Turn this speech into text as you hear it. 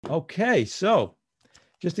Okay, so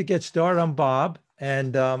just to get started, I'm Bob.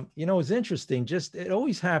 And, it's interesting. Just it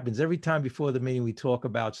always happens every time before the meeting, we talk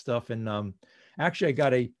about stuff. And actually, I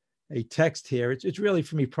got a text here. It's really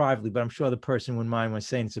for me privately, but I'm sure the person wouldn't mind when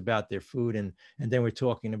saying it's about their food. And then we're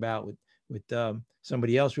talking about with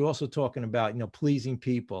somebody else. We're also talking about, pleasing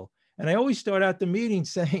people. And I always start out the meeting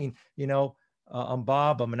saying, I'm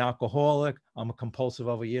Bob. I'm an alcoholic. I'm a compulsive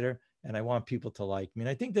overeater. And I want people to like me. And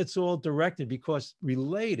I think that's all directed because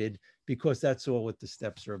related, because that's all what the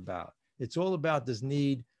steps are about. It's all about this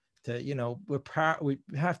need to, we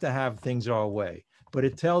have to have things our way. But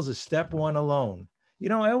it tells us step one alone.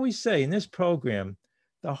 I always say in this program,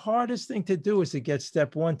 the hardest thing to do is to get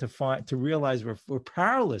step one to realize we're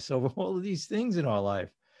powerless over all of these things in our life.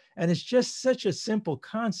 And it's just such a simple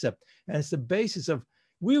concept. And it's the basis of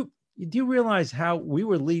we do you realize how we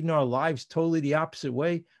were leading our lives totally the opposite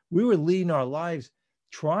way? We were leading our lives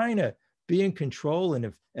trying to be in control. And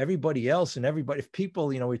if everybody else and everybody, if people,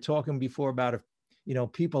 we're talking before about if,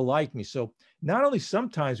 people like me. So not only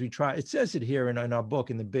sometimes we try, it says it here in our book,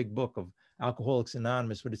 in the big book of Alcoholics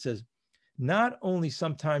Anonymous, but it says, not only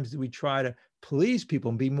sometimes do we try to please people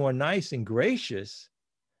and be more nice and gracious,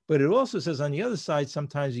 but it also says on the other side,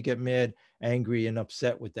 sometimes you get mad, angry, and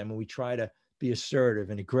upset with them, and we try to be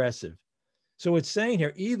assertive and aggressive. So it's saying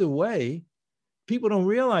here, either way, people don't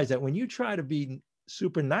realize that when you try to be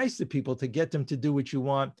super nice to people to get them to do what you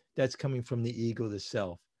want, that's coming from the ego, the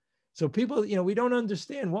self. So people, we don't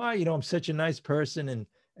understand why, I'm such a nice person,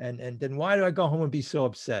 and then why do I go home and be so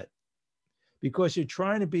upset? Because you're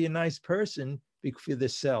trying to be a nice person for the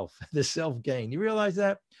self, the self gain. You realize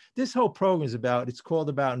that this whole program is about, it's called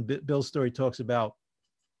about, and Bill's story talks about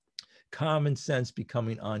common sense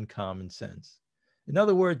becoming uncommon sense. In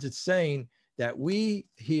other words, it's saying that we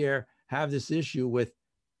here have this issue with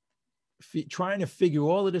trying to figure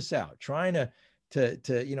all of this out, trying to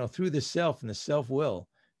through the self and the self-will.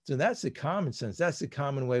 So that's the common sense. That's the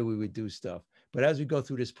common way we would do stuff. But as we go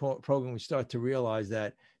through this program, we start to realize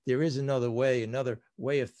that there is another way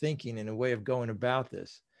of thinking and a way of going about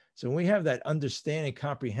this. So when we have that understanding,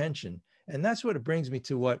 comprehension, and that's what it brings me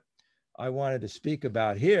to what I wanted to speak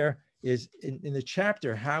about here is in the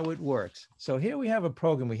chapter, how it works. So here we have a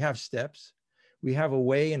program, we have steps, we have a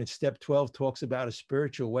way, and it's step 12 talks about a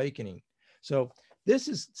spiritual awakening. So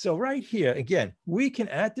right here, again, we can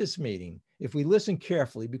at this meeting, if we listen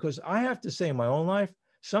carefully, because I have to say in my own life,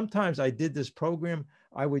 sometimes I did this program,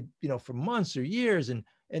 I would, for months or years, and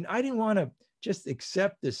I didn't want to just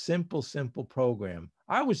accept this simple program.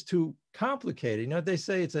 I was too complicated. They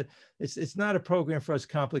say it's not a program for us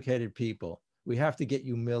complicated people. We have to get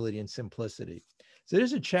humility and simplicity. So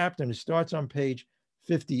there's a chapter, and it starts on page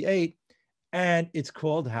 58, and it's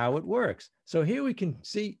called How It Works. So here we can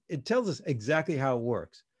see, it tells us exactly how it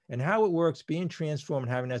works and how it works, being transformed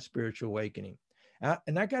and having that spiritual awakening.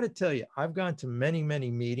 And I got to tell you, I've gone to many,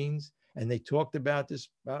 many meetings, and they talked about this,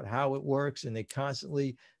 about how it works, and they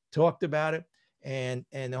constantly talked about it. And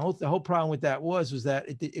the whole problem with that was that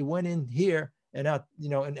it went in here and out,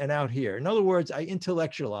 and out here. In other words, I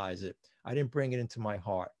intellectualize it. I didn't bring it into my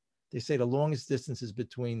heart. They say the longest distance is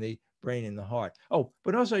between the brain and the heart. Oh,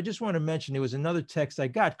 but also I just want to mention there was another text I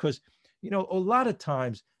got because, a lot of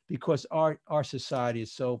times because our society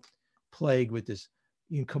is so plagued with this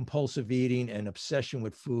compulsive eating and obsession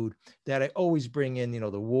with food that I always bring in,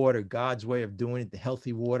 the water, God's way of doing it, the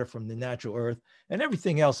healthy water from the natural earth and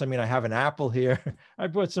everything else. I mean, I have an apple here. I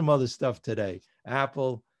brought some other stuff today,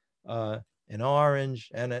 apple, an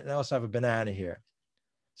orange, and I also have a banana here.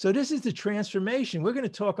 So this is the transformation. We're going to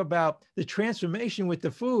talk about the transformation with the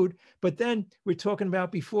food, but then we're talking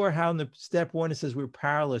about before how in the step one, it says we're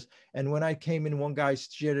powerless. And when I came in, one guy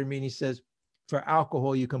shared with me and he says, for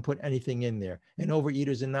alcohol, you can put anything in there. And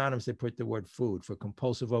Overeaters Anonymous, they put the word food. For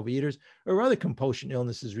compulsive overeaters or other compulsion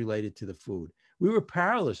illnesses related to the food, we were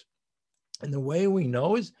powerless. And the way we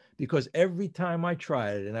know is because every time I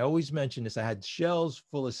tried it, and I always mention this, I had shelves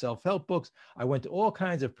full of self-help books. I went to all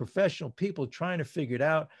kinds of professional people trying to figure it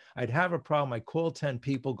out. I'd have a problem. I'd call 10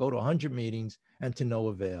 people, go to 100 meetings, and to no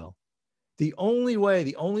avail. The only way,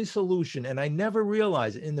 the only solution, and I never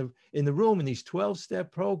realized it, in the room, in these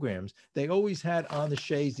 12-step programs, they always had on the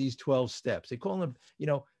shades these 12 steps. They call them,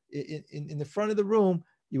 in the front of the room,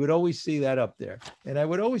 you would always see that up there. And I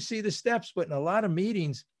would always see the steps, but in a lot of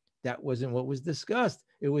meetings, that wasn't what was discussed.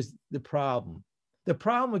 It was the problem. The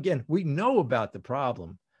problem, again, we know about the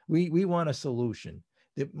problem. We want a solution.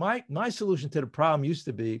 My solution to the problem used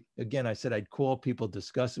to be, again, I said I'd call people,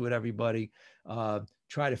 discuss it with everybody,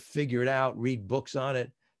 try to figure it out, read books on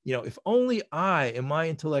it. If only I, in my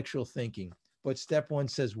intellectual thinking, But step one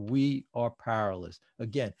says we are powerless.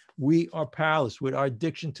 Again, we are powerless with our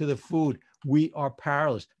addiction to the food. We are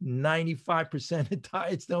powerless. 95% of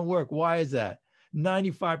diets don't work. Why is that?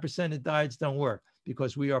 95% of diets don't work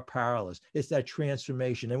because we are powerless. It's that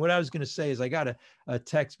transformation. And what I was going to say is I got a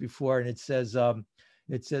text before, and it says, I'm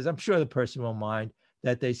sure the person won't mind,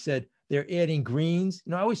 that they said they're adding greens.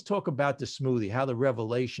 I always talk about the smoothie, how the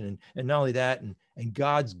revelation, and not only that, and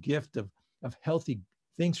God's gift of healthy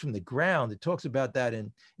things from the ground. It talks about that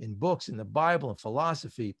in books, in the Bible, and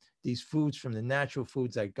philosophy, these foods from the natural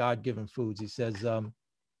foods, like God-given foods. He says,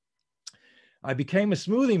 I became a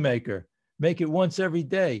smoothie maker, make it once every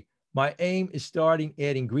day. My aim is starting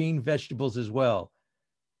adding green vegetables as well.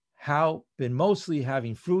 Been mostly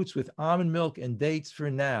having fruits with almond milk and dates for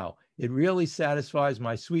now. It really satisfies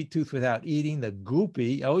my sweet tooth without eating the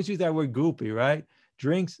goopy. I always use that word goopy, right?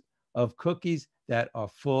 Drinks of cookies that are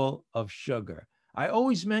full of sugar. I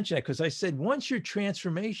always mention that because I said, once your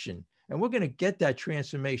transformation, and we're going to get that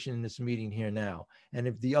transformation in this meeting here now. And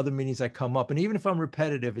if the other meetings that come up, and even if I'm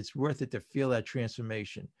repetitive, it's worth it to feel that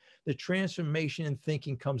transformation. The transformation in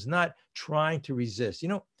thinking comes not trying to resist.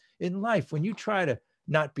 In life, when you try to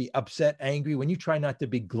not be upset, angry, when you try not to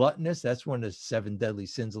be gluttonous, that's one of the 7 deadly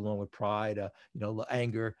sins along with pride,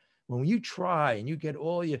 anger. When you try and you get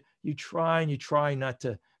all you try and you try not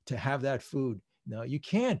to have that food. No, you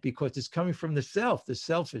can't, because it's coming from the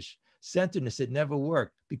selfish centeredness. It never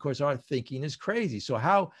worked because our thinking is crazy. So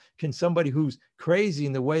how can somebody who's crazy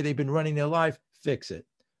in the way they've been running their life fix it?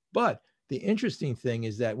 But the interesting thing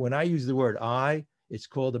is that when I use the word I, it's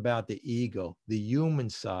called about the ego, the human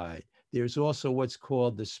side. There's also what's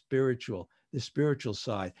called the spiritual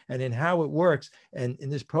side. And in how it works, and in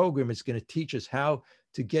this program, it's going to teach us how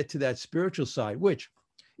to get to that spiritual side, which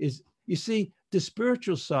is, you see, the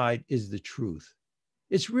spiritual side is the truth.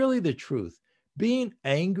 It's really the truth. Being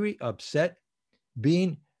angry, upset,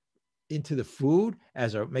 being into the food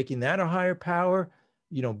making that a higher power,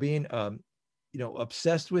 being,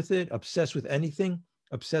 obsessed with it, obsessed with anything,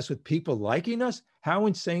 obsessed with people liking us. How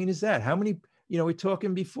insane is that? How many, we're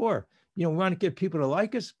talking before, we want to get people to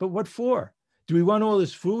like us, but what for? Do we want all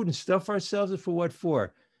this food and stuff ourselves? For what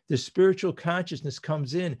for? The spiritual consciousness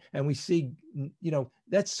comes in and we see,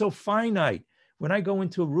 that's so finite. When I go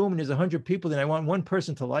into a room and there's 100 people, then I want one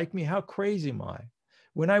person to like me. How crazy am I?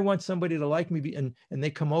 When I want somebody to like me and they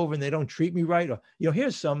come over and they don't treat me right, or,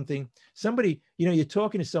 here's somebody, you're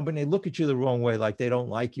talking to somebody and they look at you the wrong way, like they don't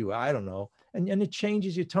like you. I don't know. And it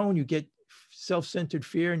changes your tone. You get self-centered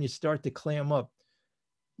fear and you start to clam up.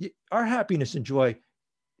 Our happiness and joy,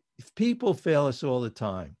 if people fail us all the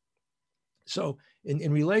time. So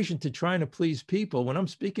in relation to trying to please people, when I'm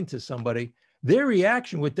speaking to somebody, their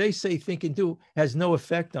reaction, what they say, think, and do has no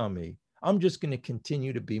effect on me. I'm just going to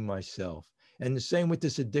continue to be myself. And the same with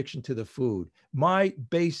this addiction to the food. My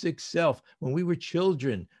basic self, when we were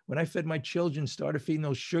children, when I fed my children, started feeding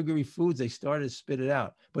those sugary foods, they started to spit it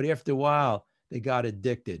out. But after a while, they got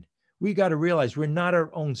addicted. We got to realize we're not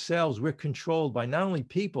our own selves. We're controlled by not only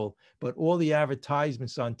people, but all the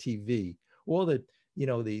advertisements on TV, all the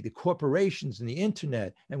corporations and the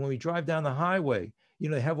internet. And when we drive down the highway,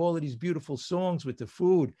 they have all of these beautiful songs with the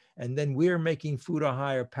food, and then we're making food a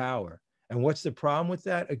higher power. And what's the problem with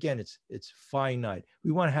that? Again, it's finite. We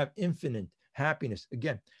want to have infinite happiness.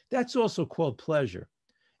 Again, that's also called pleasure.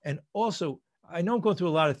 And also, I know I'm going through a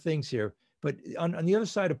lot of things here, but on the other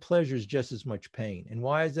side of pleasure is just as much pain. And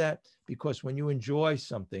why is that? Because when you enjoy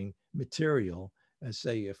something material,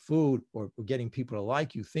 say a food, or getting people to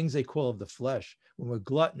like you, things they call of the flesh, when we're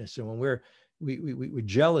gluttonous and when we're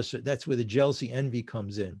jealous, that's where the jealousy, envy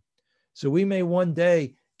comes in. So we may one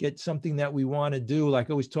day get something that we want to do. Like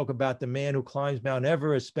I always talk about the man who climbs Mount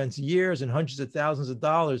Everest, spends years and hundreds of thousands of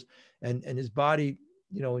dollars and his body,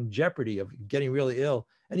 in jeopardy of getting really ill.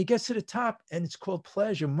 And he gets to the top and it's called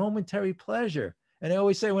pleasure, momentary pleasure. And I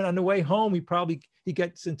always say when on the way home, he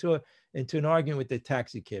gets into an argument with the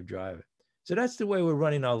taxi cab driver. So that's the way we're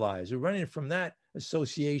running our lives. We're running from that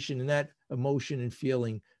association and that emotion and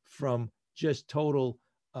feeling from just total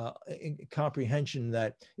comprehension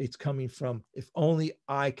that it's coming from, if only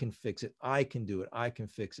I can fix it, I can do it, I can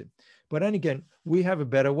fix it. But then again, we have a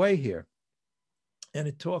better way here. And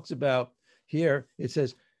it talks about here, it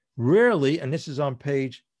says, rarely, and this is on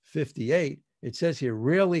page 58, it says here,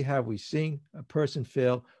 rarely have we seen a person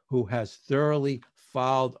fail who has thoroughly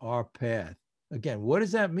followed our path. Again, what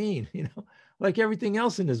does that mean? Like everything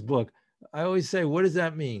else in this book, I always say, what does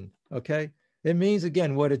that mean? Okay. It means,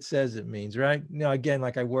 again, what it says it means, right? Again,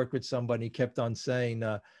 like I worked with somebody, kept on saying,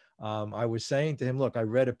 I was saying to him, look, I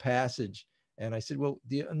read a passage And I said, well,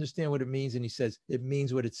 do you understand what it means? And he says, it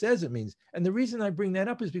means what it says it means. And the reason I bring that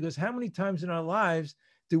up is because how many times in our lives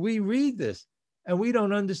do we read this and we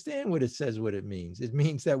don't understand what it says, what it means? It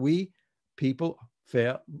means that we people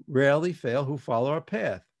rarely fail who follow our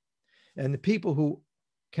path. And the people who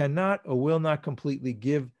cannot or will not completely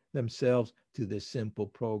give themselves to this simple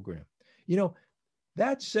program. You know,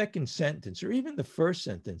 that second sentence, or even the first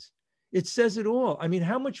sentence, it says it all. I mean,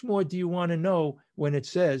 how much more do you want to know when it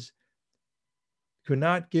says, could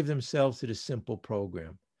not give themselves to the simple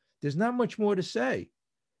program? There's not much more to say,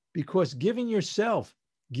 because giving yourself,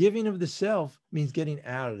 giving of the self means getting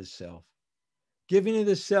out of the self. Giving of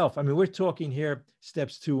the self, I mean, we're talking here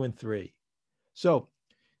steps 2 and 3. So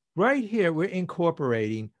right here, we're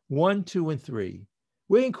incorporating 1, 2, and 3.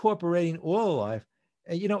 We're incorporating all of life.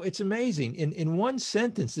 And, you know, it's amazing. In one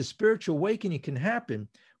sentence, the spiritual awakening can happen.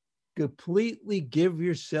 Completely give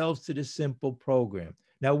yourselves to the simple program.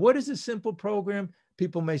 Now, what is a simple program?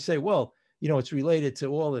 People may say, well, you know, it's related to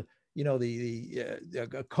all the, you know,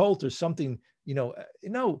 the cult or something, you know.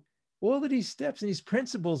 No, all of these steps and these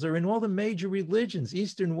principles are in all the major religions,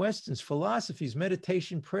 Eastern, Westerns, philosophies,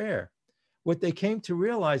 meditation, prayer. What they came to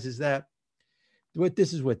realize is that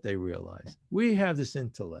this is what they realized. We have this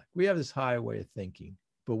intellect. We have this higher way of thinking,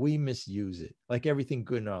 but we misuse it, like everything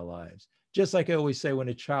good in our lives. Just like I always say, when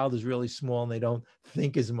a child is really small and they don't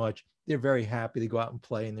think as much, they're very happy. They go out and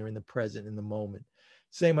play and they're in the present, in the moment.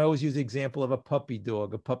 Same, I always use the example of a puppy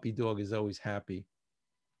dog. A puppy dog is always happy.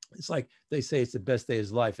 It's like they say it's the best day of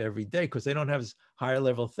his life every day because they don't have this higher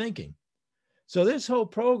level of thinking. So this whole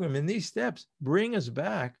program and these steps bring us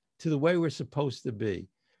back to the way we're supposed to be.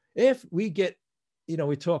 If we get, you know,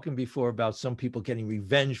 we're talking before about some people getting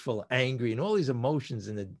revengeful, angry, and all these emotions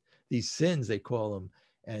and these sins, they call them,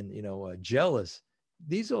 and, you know, jealous.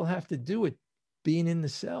 These all have to do with being in the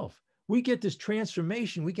self. We get this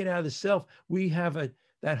transformation. We get out of the self. We have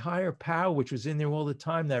that higher power, which was in there all the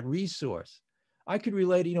time, that resource. I could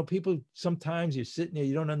relate, you know, people, sometimes you're sitting there,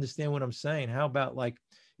 you don't understand what I'm saying. How about like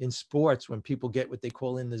in sports, when people get what they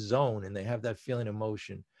call in the zone and they have that feeling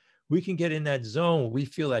emotion? We can get in that zone. We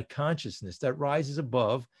feel that consciousness that rises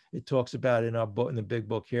above. It talks about in our book, in the big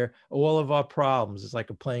book here, all of our problems. It's like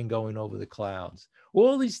a plane going over the clouds.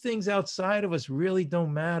 All these things outside of us really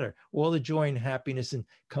don't matter. All the joy and happiness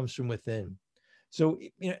comes from within. So,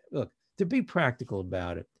 you know, look, to be practical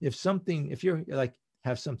about it, if you're like,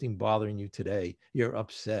 have something bothering you today, you're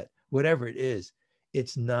upset, whatever it is,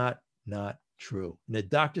 it's not true. In the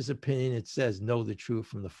doctor's opinion, it says, know the truth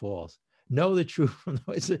from the false. Know the truth from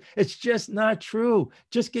the, it's just not true.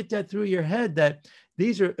 Just get that through your head, that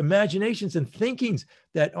these are imaginations and thinkings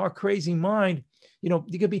that our crazy mind, you know,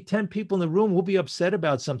 there could be 10 people in the room, we'll be upset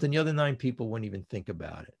about something. The other 9 people wouldn't even think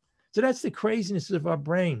about it. So that's the craziness of our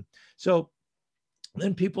brain. So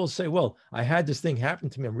then people say, well, I had this thing happen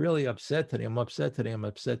to me. I'm really upset today. I'm upset today. I'm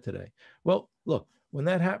upset today. Well, look, when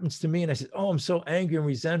that happens to me and I said, oh, I'm so angry and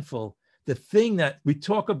resentful, the thing that we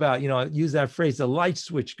talk about, you know, I use that phrase, the light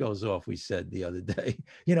switch goes off, we said the other day.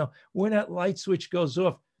 You know, when that light switch goes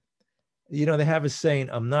off, you know, they have a saying,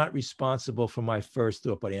 I'm not responsible for my first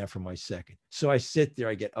thought, but I am for my second. So I sit there,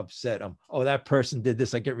 I get upset. Oh, that person did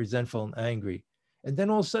this. I get resentful and angry. And then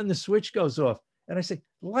all of a sudden the switch goes off. And I say,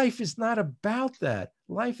 life is not about that.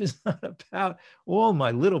 Life is not about all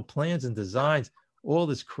my little plans and designs, all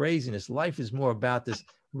this craziness. Life is more about this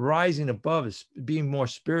rising above, is being more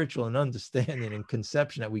spiritual and understanding and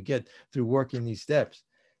conception that we get through working these steps.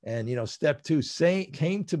 And, you know, step 2,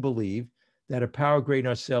 came to believe that a power greater than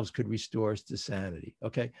ourselves could restore us to sanity.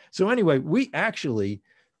 Okay. So anyway, we actually,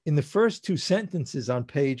 in the first 2 sentences on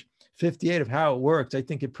page 58 of how it works, I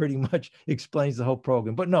think it pretty much explains the whole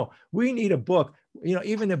program. But no, we need a book. You know,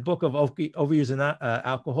 even the book of Overeaters and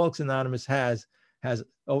Alcoholics Anonymous has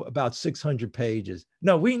about 600 pages.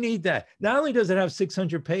 No, we need that. Not only does it have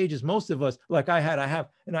 600 pages, most of us, like I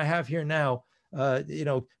have here now, you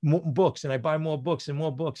know, books, and I buy more books and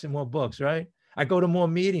more books and more books, right? I go to more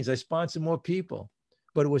meetings, I sponsor more people,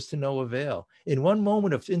 but it was to no avail. In one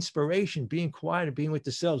moment of inspiration, being quiet and being with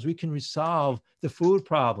the selves, we can resolve the food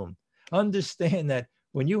problem. Understand that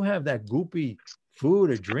when you have that goopy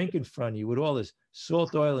food or drink in front of you with all this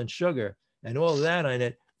salt, oil, and sugar and all of that on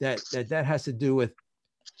it, that has to do with,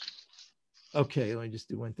 okay, let me just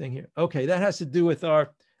do one thing here. Okay, that has to do with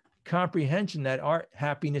our comprehension that our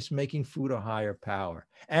happiness making food a higher power.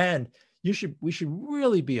 And we should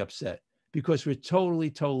really be upset because we're totally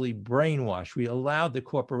brainwashed. We allowed the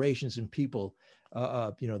corporations and people,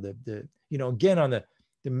 you know, again, on the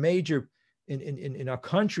major, in our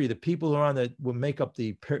country, the people who are will make up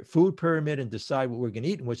the food pyramid and decide what we're going to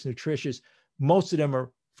eat and what's nutritious. Most of them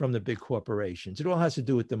are from the big corporations. It all has to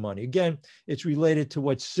do with the money. Again, it's related to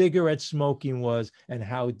what cigarette smoking was and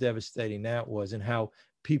how devastating that was and how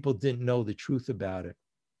people didn't know the truth about it.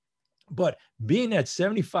 But being that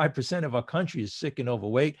 75% of our country is sick and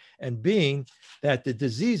overweight, and being that the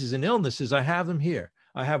diseases and illnesses, I have them here.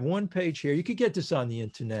 I have one page here. You could get this on the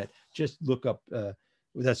internet. Just look up,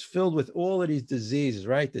 that's filled with all of these diseases,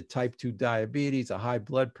 right? The type 2 diabetes, the high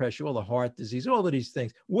blood pressure, all the heart disease, all of these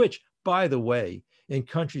things, which, by the way, in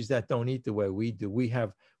countries that don't eat the way we do, we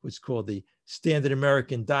have what's called the standard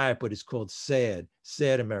American diet, but it's called sad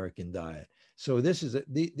American diet. So this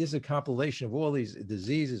is a compilation of all these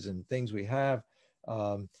diseases and things we have.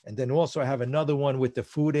 And then also I have another one with the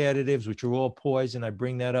food additives, which are all poison. I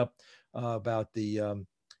bring that up about the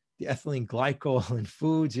ethylene glycol in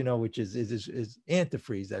foods, which is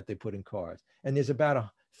antifreeze that they put in cars. And there's about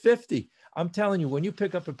 50. I'm telling you, when you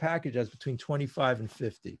pick up a package, that's between 25 and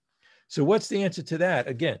 50. So what's the answer to that?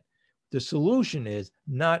 Again, the solution is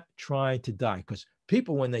not trying to diet, because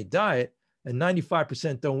people, when they diet, and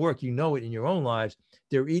 95% don't work, you know it in your own lives,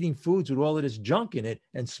 they're eating foods with all of this junk in it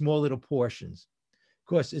and small little portions. Of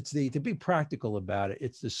course, to be practical about it,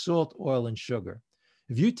 it's the salt, oil, and sugar.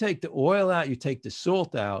 If you take the oil out, you take the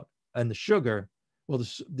salt out and the sugar, well,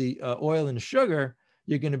 the oil and the sugar,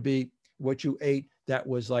 you're going to be what you ate that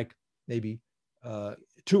was like maybe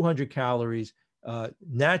 200 calories.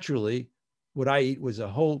 Naturally, what I eat was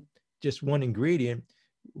just one ingredient,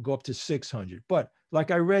 go up to 600. But like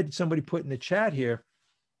I read somebody put in the chat here,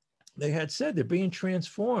 they had said they're being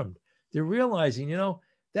transformed. They're realizing,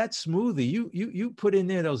 that smoothie, you put in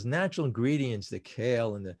there those natural ingredients, the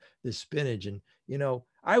kale and the spinach. And,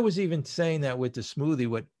 I was even saying that with the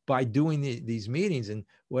smoothie, by doing these meetings. And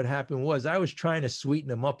what happened was I was trying to sweeten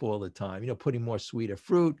them up all the time, putting more sweeter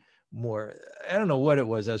fruit, more, I don't know what it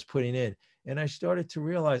was I was putting in. And I started to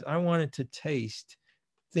realize I wanted to taste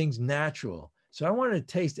things natural. So I wanted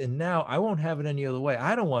to taste, and now I won't have it any other way.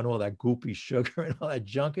 I don't want all that goopy sugar and all that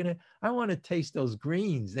junk in it. I want to taste those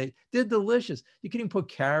greens. They're delicious. You can even put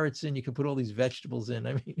carrots in. You can put all these vegetables in.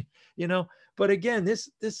 I mean, but again, this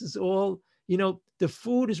is all, the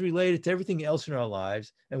food is related to everything else in our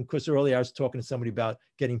lives. And of course, earlier I was talking to somebody about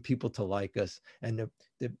getting people to like us, and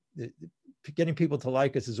the getting people to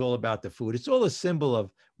like us is all about the food. It's all a symbol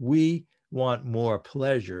of we want more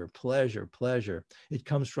pleasure. It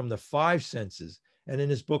comes from the 5 senses. And in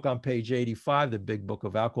this book on page 85, the big book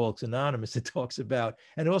of Alcoholics Anonymous, it talks about,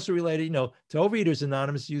 and also related, to Overeaters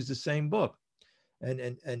Anonymous, use the same book,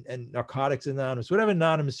 and Narcotics Anonymous, whatever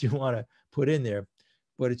anonymous you want to put in there,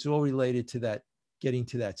 but it's all related to that, getting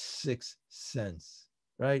to that 6th sense,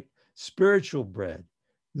 right? Spiritual bread,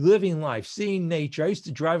 living life, seeing nature. I used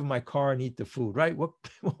to drive in my car and eat the food, right? What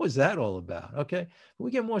was that all about? Okay. We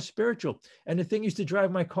get more spiritual. And the thing used to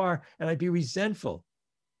drive my car and I'd be resentful,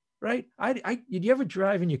 right? Did you ever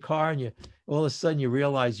drive in your car and all of a sudden you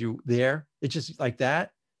realize you're there? It's just like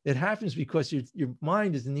that. It happens because your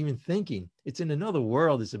mind isn't even thinking. It's in another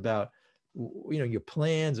world. It's about, your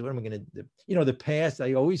plans. What am I going to do? The past,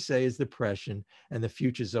 I always say, is depression, and the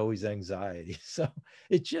future is always anxiety. So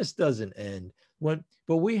it just doesn't end. But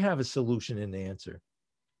we have a solution and answer.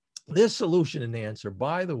 This solution and answer,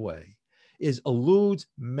 by the way, eludes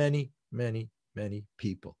many, many, many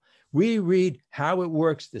people. We read how it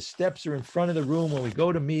works. The steps are in front of the room when we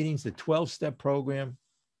go to meetings, the 12-step program,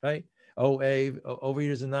 right? OA,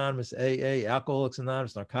 Overeaters Anonymous, AA, Alcoholics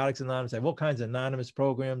Anonymous, Narcotics Anonymous. I have all kinds of anonymous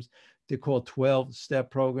programs. They're called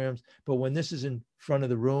 12-step programs. But when this is in front of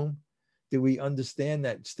the room, do we understand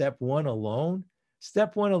that step one alone,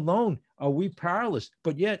 are we powerless?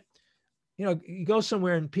 But yet, you go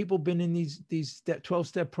somewhere and people have been in these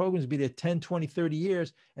 12-step programs, be there 10, 20, 30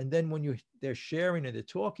 years. And then when they're sharing and they're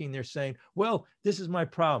talking, they're saying, well, this is my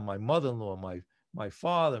problem. My mother-in-law, my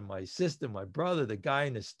father, my sister, my brother, the guy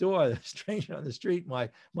in the store, the stranger on the street,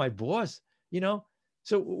 my boss,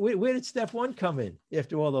 So where did step one come in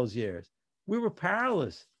after all those years? We were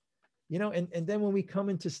powerless, and then when we come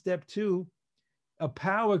into step two, a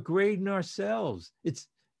power greater than ourselves. It's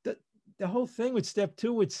the whole thing with step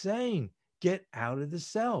two, it's saying, get out of the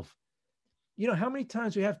self. How many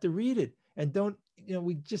times we have to read it and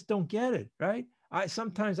we just don't get it, right?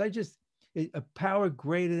 A power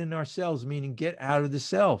greater than ourselves, meaning get out of the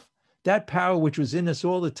self. That power which was in us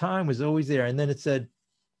all the time was always there. And then it said,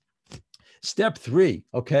 step 3.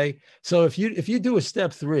 Okay. So if you do a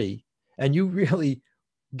step 3 and you really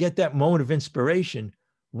get that moment of inspiration,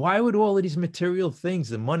 why would all of these material things,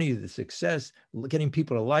 the money, the success, getting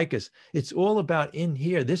people to like us, it's all about in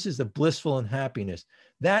here. This is the blissful and happiness.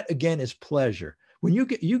 That again is pleasure. When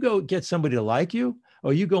you go get somebody to like you,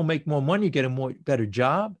 or you go make more money, get a better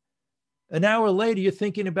job, An hour later, you're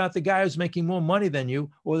thinking about the guy who's making more money than you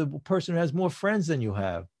or the person who has more friends than you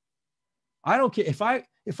have. I don't care if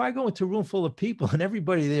I go into a room full of people and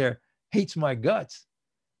everybody there hates my guts.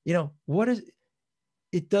 What is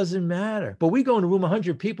it? Doesn't matter. But we go in a room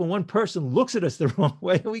 100 people and one person looks at us the wrong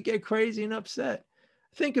way and we get crazy and upset.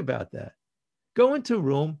 Think about that. Go into a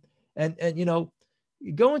room and you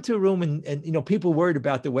go into a room and people worried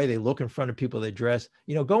about the way they look in front of people they dress.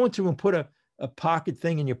 Go into a room, put a pocket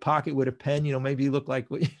thing in your pocket with a pen. Maybe you look like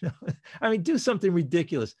do something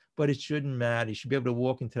ridiculous, but it shouldn't matter. You should be able to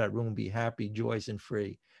walk into that room and be happy, joyous, and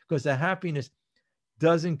free, because the happiness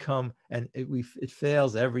doesn't come, and it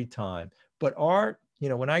fails every time. But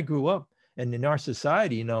when I grew up and in our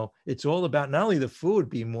society, it's all about not only the food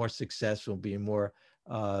being more successful, being more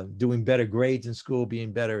doing better grades in school,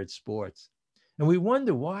 being better at sports. And we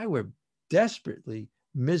wonder why we're desperately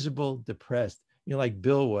miserable, depressed, like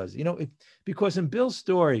Bill was, because in Bill's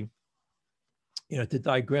story, to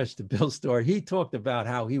digress to Bill's story, he talked about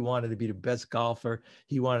how he wanted to be the best golfer.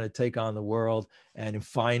 He wanted to take on the world and in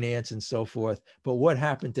finance and so forth. But what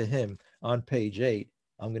happened to him on page 8?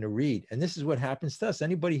 I'm going to read. And this is what happens to us.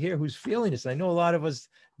 Anybody here who's feeling this? I know a lot of us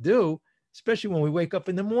do, especially when we wake up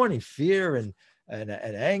in the morning, fear and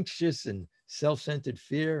anxious and self-centered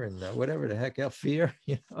fear and whatever the heck else, fear,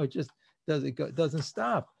 it just doesn't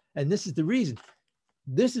stop. And this is the reason.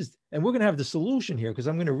 And we're going to have the solution here because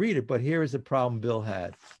I'm going to read it, but here is the problem Bill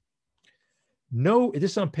had. This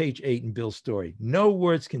is on page 8 in Bill's story. No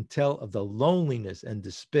words can tell of the loneliness and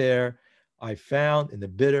despair I found in the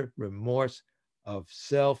bitter remorse of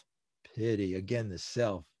self-pity. Again, the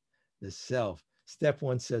self. Step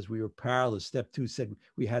 1 says we were powerless. Step 2 said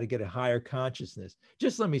we had to get a higher consciousness.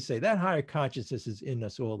 Just let me say that higher consciousness is in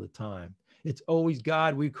us all the time. It's always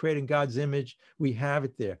God. We create in God's image. We have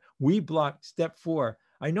it there. We block step 4.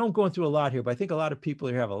 I know I'm going through a lot here, but I think a lot of people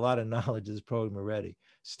here have a lot of knowledge of this program already.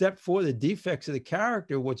 Step 4, the defects of the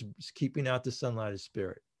character, what's keeping out the sunlight of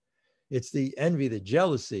spirit. It's the envy, the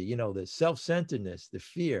jealousy, the self-centeredness, the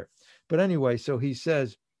fear. But anyway, so he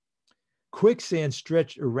says, quicksand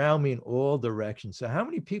stretched around me in all directions. So how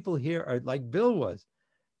many people here are like Bill was?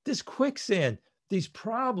 This quicksand, these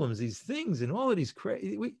problems, these things, and all of these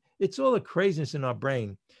it's all the craziness in our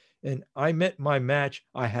brain. And I met my match.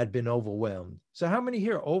 I had been overwhelmed. So how many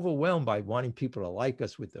here are overwhelmed by wanting people to like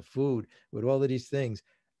us with the food, with all of these things?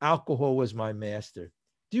 Alcohol was my master.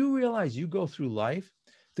 Do you realize you go through life,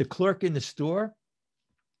 the clerk in the store,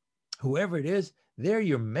 whoever it is, they're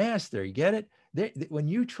your master. You get it? When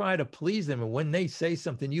you try to please them and when they say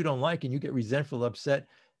something you don't like and you get resentful, upset,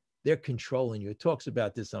 they're controlling you. It talks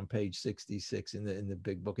about this on page 66 in the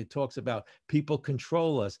big book. It talks about people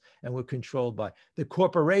control us and we're controlled by the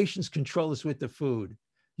corporations control us with the food.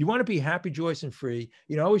 You want to be happy, joyous, and free.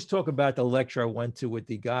 I always talk about the lecture I went to with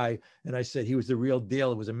the guy, and I said he was the real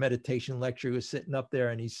deal. It was a meditation lecture. He was sitting up there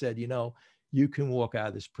and he said, you can walk out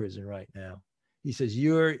of this prison right now. He says,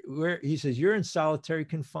 you're in solitary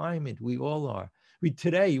confinement. We all are.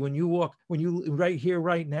 Today, when you right here,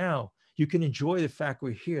 right now, you can enjoy the fact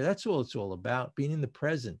we're here. That's all it's all about, being in the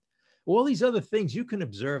present. All these other things, you can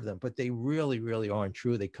observe them, but they really, really aren't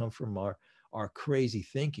true. They come from our crazy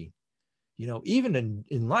thinking. Even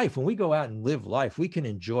in life, when we go out and live life, we can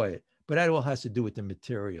enjoy it, but that all has to do with the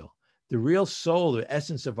material. The real soul, the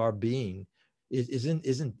essence of our being isn't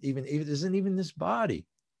even this body,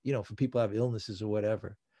 for people who have illnesses or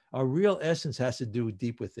whatever. Our real essence has to do with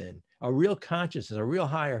deep within. Our real consciousness, our real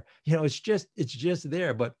higher, it's just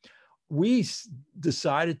there. But we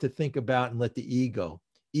decided to think about and let the ego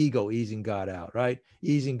easing God out, right?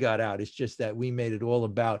 Easing God out. It's just that we made it all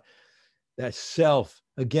about that self.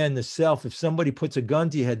 Again, the self. If somebody puts a gun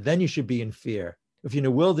to your head, then you should be in fear. If you're in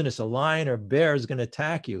the wilderness, a lion or a bear is going to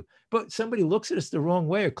attack you. But somebody looks at us the wrong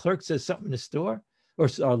way. A clerk says something in the store, or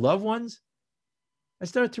our loved ones. I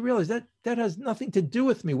started to realize that has nothing to do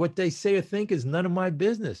with me. What they say or think is none of my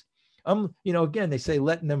business. Again, they say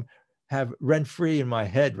letting them have rent free in my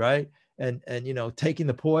head, right? And taking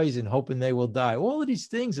the poison, hoping they will die. All of these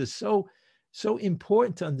things are so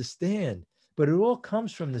important to understand, but it all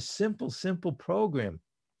comes from the simple program.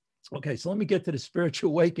 Okay, so let me get to the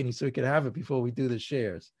spiritual awakening so we can have it before we do the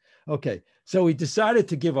shares. Okay, so we decided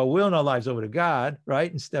to give our will and our lives over to God,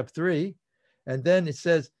 right? In step 3. And then it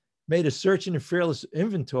says, made a searching and fearless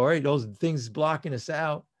inventory, those things blocking us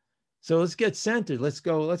out. So let's get centered. Let's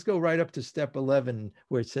go right up to step 11,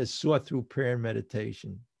 where it says sought through prayer and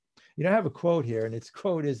meditation. I have a quote here, and its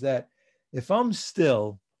quote is that if I'm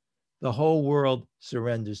still, the whole world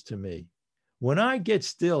surrenders to me. When I get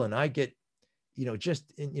still and I get,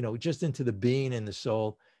 just into the being and the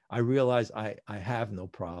soul, I realize I have no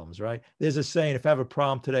problems, right? There's a saying, if I have a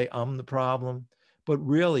problem today, I'm the problem. But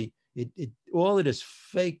really, all of this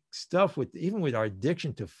fake stuff with even with our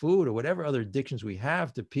addiction to food or whatever other addictions we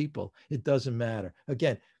have to people, it doesn't matter.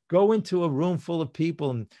 Again, go into a room full of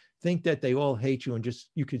people and think that they all hate you and just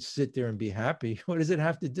you could sit there and be happy. What does it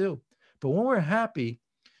have to do? But when we're happy,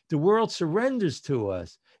 the world surrenders to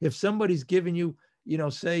us. If somebody's giving you,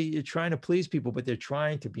 say you're trying to please people, but they're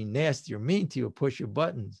trying to be nasty or mean to you or push your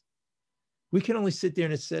buttons, we can only sit there,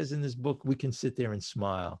 and it says in this book, we can sit there and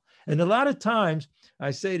smile. And a lot of times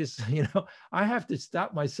I say this, I have to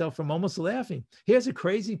stop myself from almost laughing. Here's a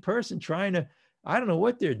crazy person trying to, I don't know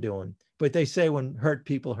what they're doing, but they say when hurt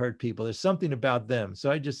people, there's something about them.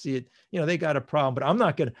 So I just see it, they got a problem, but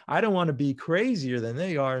I don't want to be crazier than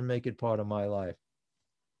they are and make it part of my life.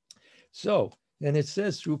 So, and it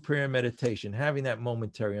says through prayer and meditation, having that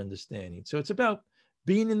momentary understanding. So it's about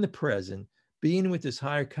being in the present, being with this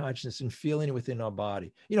higher consciousness and feeling it within our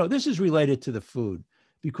body. This is related to the food,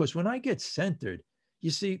 because when I get centered, you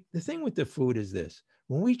see, the thing with the food is this: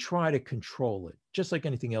 when we try to control it, just like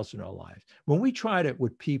anything else in our lives, when we try to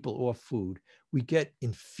with people or food, we get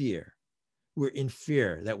in fear. We're in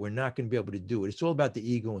fear that we're not going to be able to do it. It's all about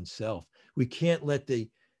the ego and self. We can't let the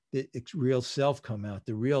real self come out,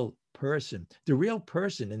 the real person.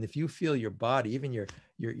 And if you feel your body, even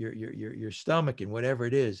your stomach and whatever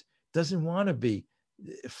it is, doesn't want to be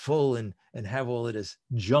full and have all of this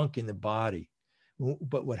junk in the body.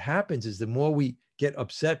 But what happens is the more we get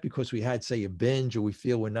upset because we had, say, a binge, or we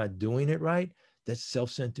feel we're not doing it right, that's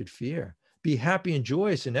self-centered fear. Be happy and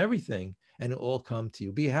joyous in everything, and it'll all come to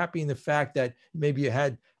you. Be happy in the fact that maybe you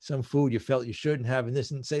had some food you felt you shouldn't have, and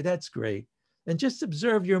this, and say, that's great. And just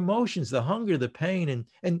observe your emotions, the hunger, the pain,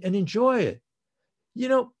 and enjoy it.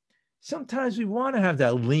 Sometimes we want to have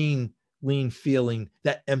that lean feeling,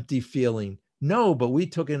 that empty feeling. No, but we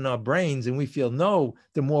took it in our brains and we feel, no,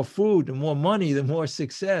 the more food, the more money, the more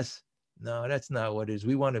success. No, that's not what it is.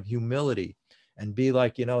 We want humility and be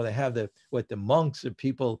like, they have the monks or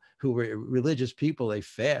people who were religious people, they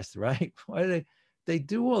fast, right? Why do they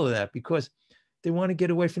do all of that? Because they want to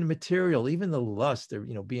get away from the material, even the lust, or,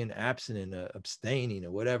 being abstinent, abstaining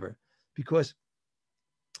or whatever, because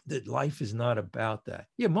that life is not about that.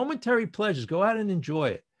 Yeah, momentary pleasures, go out and enjoy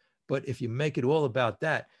it. But if you make it all about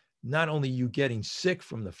that, not only you getting sick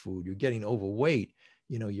from the food, you're getting overweight,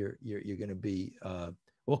 you're going to be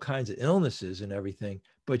all kinds of illnesses and everything,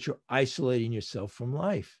 but you're isolating yourself from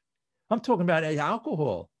life. I'm talking about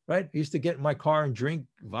alcohol, right? I used to get in my car and drink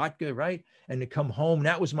vodka, right? And to come home,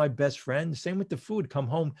 that was my best friend. Same with the food, come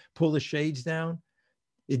home, pull the shades down.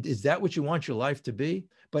 Is that what you want your life to be?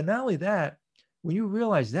 But not only that, when you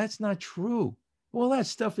realize that's not true, all that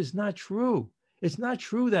stuff is not true. It's not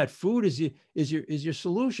true that food is your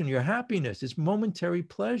solution, your happiness. It's momentary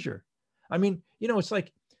pleasure. I mean, it's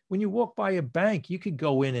like when you walk by a bank, you could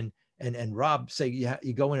go in and rob, say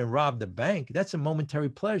you go in and rob the bank. That's a momentary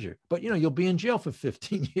pleasure, but you'll be in jail for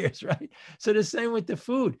 15 years, right? So the same with the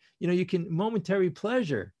food, you can momentary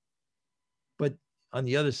pleasure, but on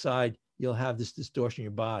the other side, you'll have this distortion in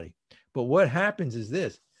your body. But what happens is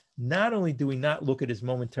this: not only do we not look at as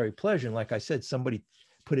momentary pleasure, and like I said, somebody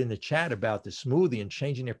put in the chat about the smoothie and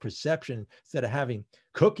changing their perception, instead of having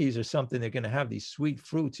cookies or something, they're going to have these sweet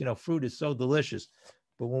fruits. Fruit is so delicious,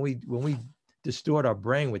 but when we distort our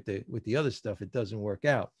brain with the other stuff, it doesn't work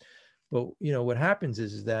out. But what happens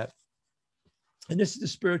is that, and this is the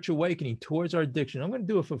spiritual awakening towards our addiction. I'm going to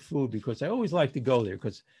do it for food because I always like to go there,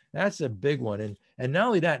 because that's a big one. And not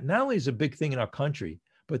only that, not only is a big thing in our country,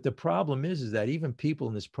 but the problem is that even people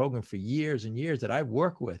in this program for years and years that I've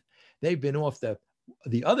worked with, they've been off the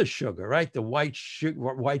other sugar, right? The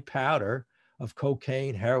white powder of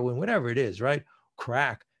cocaine, heroin, whatever it is, right?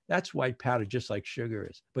 Crack, that's white powder, just like sugar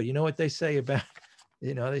is. But you know what they say about,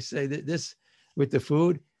 they say that this with the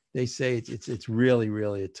food, they say it's really,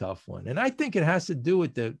 really a tough one. And I think it has to do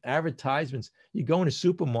with the advertisements. You go in a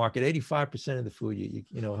supermarket, 85% of the food,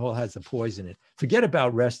 it all has the poison in it. Forget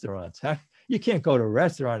about restaurants. You can't go to a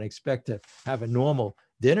restaurant and expect to have a normal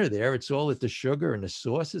dinner there. It's all at the sugar and the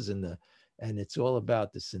sauces and it's all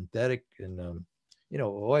about the synthetic and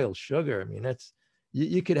oil, sugar. I mean, that's,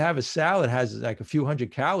 you could have a salad has like a few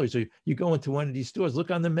hundred calories, or you go into one of these stores,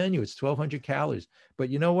 look on the menu, it's 1,200 calories. But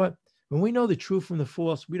you know what? When we know the truth from the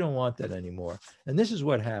false, we don't want that anymore. And this is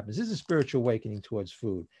what happens. This is a spiritual awakening towards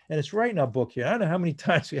food. And it's right in our book here. I don't know how many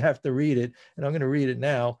times we have to read it, and I'm going to read it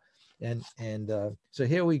now. And so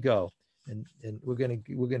here we go. And we're going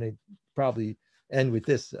to probably end with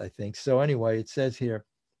this, I think. So anyway, it says here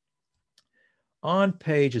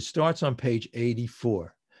it starts on page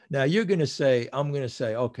 84. Now you're going to say, I'm going to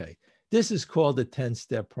say, okay, This is called the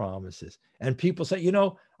 10-step promises. And people say, you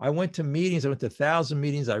know, I went to meetings, I went to 1,000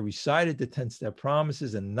 meetings, I recited the 10-step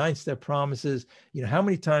promises and 9-step promises. You know, how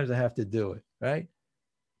many times I have to do it, right?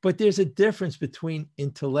 But there's a difference between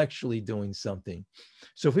intellectually doing something.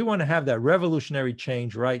 So if we want to have that revolutionary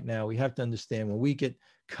change right now, we have to understand when we get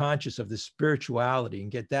conscious of the spirituality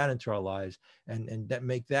and get that into our lives and that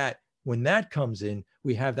make that, when that comes in,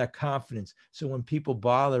 we have that confidence. So when people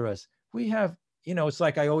bother us, we have, you know, it's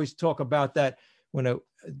like I always talk about that when a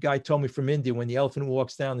guy told me from India, when the elephant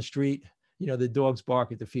walks down the street, you know, the dogs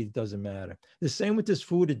bark at the feet, it doesn't matter. The same with this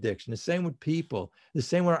food addiction, the same with people, the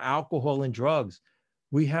same with alcohol and drugs.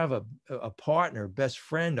 We have a partner, best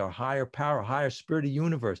friend, our higher power, higher spirit of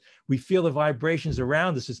universe. We feel the vibrations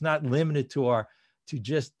around us. It's not limited to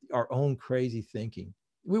just our own crazy thinking.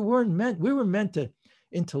 We were meant to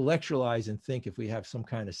intellectualize and think if we have some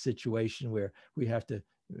kind of situation where we have to,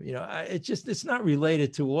 you know, it's not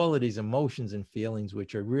related to all of these emotions and feelings,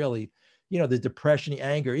 which are really, you know, the depression, the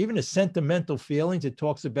anger, even the sentimental feelings. It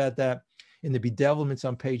talks about that in the bedevilments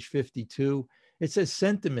on page 52. It says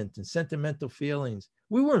sentiment and sentimental feelings.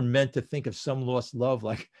 We weren't meant to think of some lost love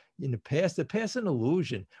like in the past. The past is an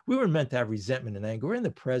illusion. We were meant to have resentment and anger. We're in the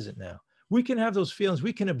present now. We can have those feelings.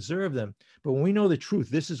 We can observe them. But when we know the truth,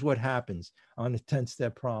 this is what happens on the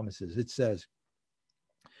 10-step promises. It says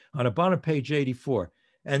on the bottom page 84,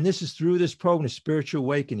 and this is through this program of spiritual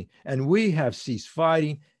awakening, and we have ceased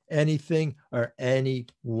fighting anything or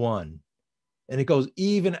anyone. And it goes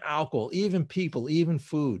even alcohol, even people, even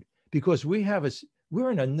food, because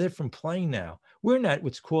we're in a different plane now. We're not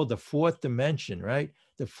what's called the fourth dimension, right?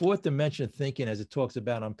 The fourth dimension of thinking, as it talks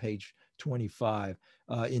about on page 25,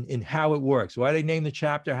 in how it works. Why they name the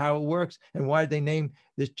chapter how it works, and why they name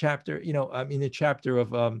this chapter, you know, I mean, the chapter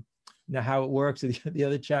of now how it works, the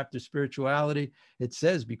other chapter, spirituality. It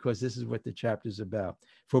says, because this is what the chapter is about.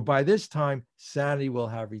 For by this time, sanity will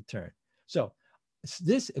have returned. So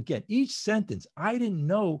this, again, each sentence, I didn't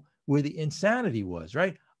know where the insanity was,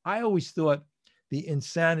 right? I always thought the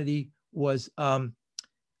insanity was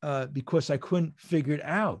because I couldn't figure it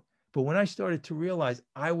out. But when I started to realize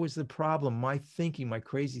I was the problem, my thinking, my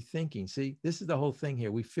crazy thinking, see, this is the whole thing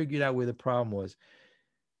here. We figured out where the problem was.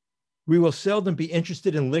 We will seldom be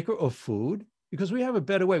interested in liquor or food because we have a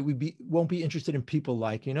better way. Won't be interested in people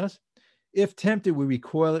liking us. If tempted, we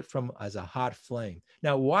recoil it from as a hot flame.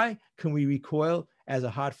 Now, why can we recoil as a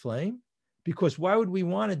hot flame? Because why would we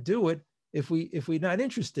want to do it if we're not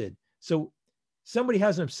interested? So somebody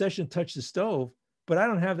has an obsession to touch the stove, but I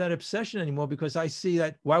don't have that obsession anymore because I see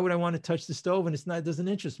that, why would I want to touch the stove? And it doesn't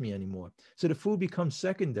interest me anymore. So the food becomes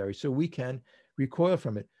secondary, so we can recoil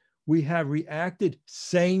from it. We have reacted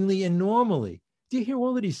sanely and normally. Do you hear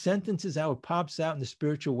all of these sentences, how it pops out in the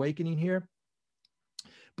spiritual awakening here?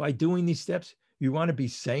 By doing these steps, you want to be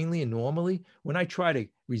sanely and normally. When I try to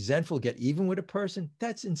resentful get even with a person,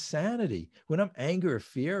 that's insanity. When I'm angry or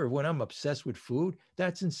fear, or when I'm obsessed with food,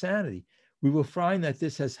 that's insanity. We will find that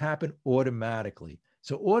this has happened automatically.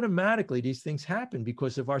 So automatically, these things happen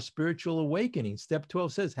because of our spiritual awakening. Step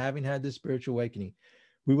 12 says, having had this spiritual awakening,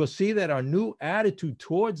 we will see that our new attitude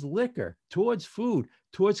towards liquor, towards food,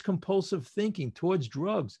 towards compulsive thinking, towards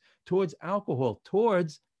drugs, towards alcohol,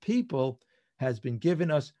 towards people has been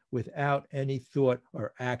given us without any thought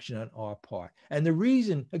or action on our part. And the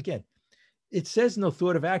reason, again, it says no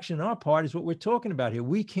thought of action on our part is what we're talking about here.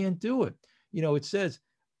 We can't do it. You know, it says,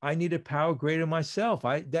 I needed power greater than myself.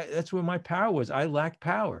 That's where my power was. I lacked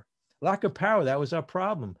power. Lack of power, that was our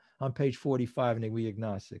problem on page 45 in the We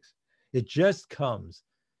Agnostics. It just comes.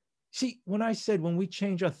 See, when I said when we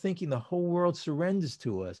change our thinking, the whole world surrenders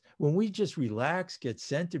to us. When we just relax, get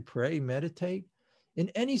centered, pray, meditate, in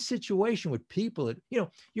any situation with people, you know,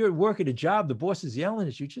 you're at work at a job, the boss is yelling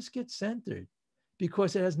at you, just get centered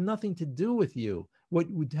because it has nothing to do with you. What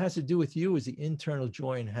has to do with you is the internal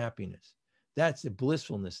joy and happiness. That's the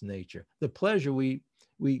blissfulness nature. The pleasure, we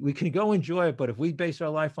can go enjoy it, but if we base our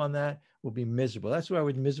life on that, we'll be miserable. That's why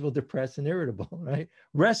we're miserable, depressed, and irritable, right?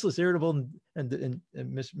 Restless, irritable, and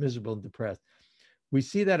miserable and depressed. We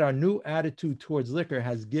see that our new attitude towards liquor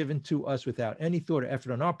has given to us without any thought or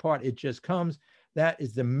effort on our part. It just comes. That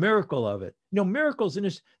is the miracle of it. You know, miracles in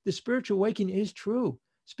this, the spiritual awakening is true.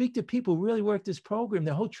 Speak to people who really work this program,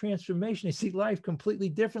 the whole transformation. They see life completely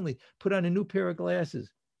differently, put on a new pair of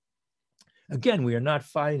glasses. Again, we are not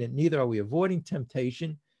fighting it. Neither are we avoiding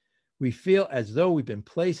temptation. We feel as though we've been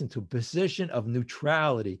placed into a position of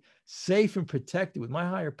neutrality, safe and protected with my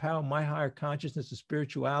higher power, my higher consciousness of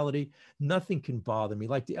spirituality. Nothing can bother me.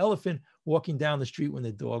 Like the elephant walking down the street when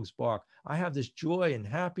the dogs bark. I have this joy and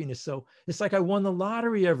happiness. So it's like I won the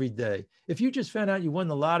lottery every day. If you just found out you won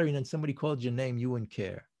the lottery and then somebody called your name, you wouldn't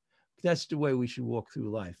care. That's the way we should walk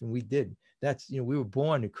through life. And we did. That's, we were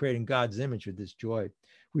born to create in God's image with this joy.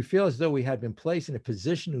 We feel as though we had been placed in a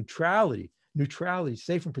position of neutrality,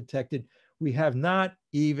 safe and protected. We have not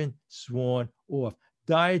even sworn off.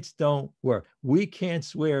 Diets don't work. We can't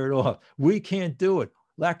swear it off. We can't do it.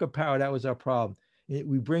 Lack of power, that was our problem.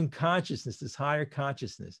 We bring consciousness, this higher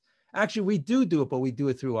consciousness. Actually, we do it, but we do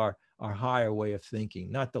it through our higher way of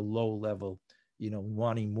thinking, not the low level,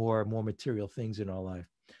 wanting more material things in our life.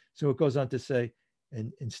 So it goes on to say,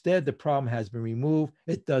 and instead the problem has been removed.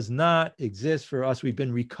 It does not exist for us. We've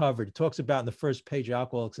been recovered. It talks about in the first page of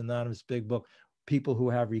Alcoholics Anonymous, big book, people who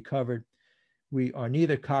have recovered. We are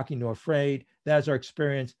neither cocky nor afraid. That's our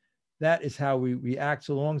experience. That is how we react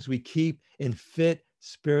so long as we keep in fit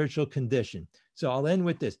spiritual condition. So I'll end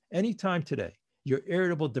with this. Anytime today, you're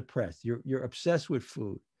irritable, depressed, you're obsessed with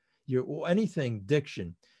food, you're anything,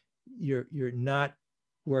 addiction, you're not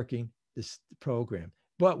working this program.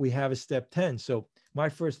 But we have a step 10. So my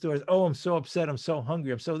first thought is, oh, I'm so upset, I'm so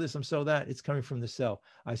hungry, I'm so this, I'm so that. It's coming from the self.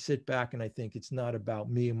 I sit back and I think it's not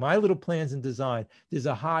about me and my little plans and design. There's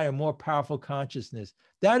a higher, more powerful consciousness.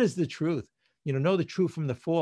 That is the truth. Know the truth from the false.